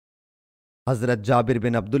Hazrat Jabir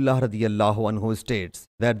bin Abdullah radiyallahu anhu states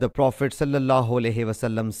that the Prophet sallallahu alaihi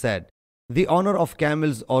wasallam said, "The honor of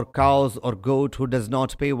camels or cows or goat who does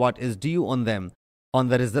not pay what is due on them on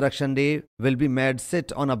the resurrection day will be made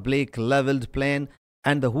sit on a bleak leveled plain,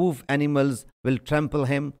 and the hoof animals will trample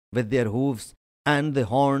him with their hoofs, and the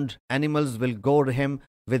horned animals will gore him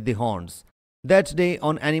with the horns. That day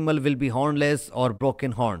an animal will be hornless or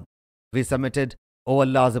broken horn." We submitted, "O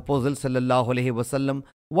Allah's Apostle sallallahu alaihi wasallam,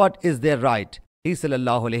 what is their right?" He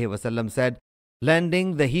sallallahu alaihi wasallam said,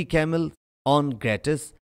 "Landing the he camel on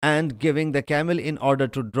gratis and giving the camel in order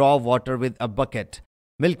to draw water with a bucket,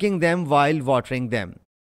 milking them while watering them,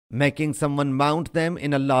 making someone mount them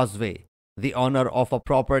in Allah's way. The honor of a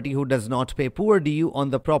property who does not pay poor due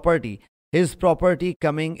on the property, his property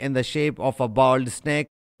coming in the shape of a bald snake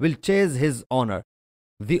will chase his honor.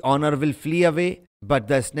 The honor will flee away, but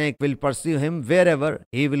the snake will pursue him wherever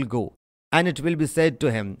he will go. And it will be said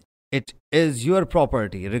to him, 'It is your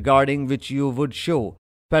property regarding which you would show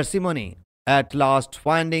parsimony.' At last,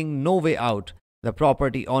 finding no way out, the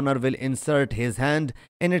property owner will insert his hand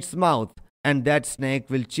in its mouth, and that snake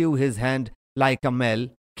will chew his hand like a male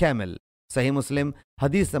camel." Sahih Muslim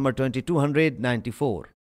Hadith number 2294.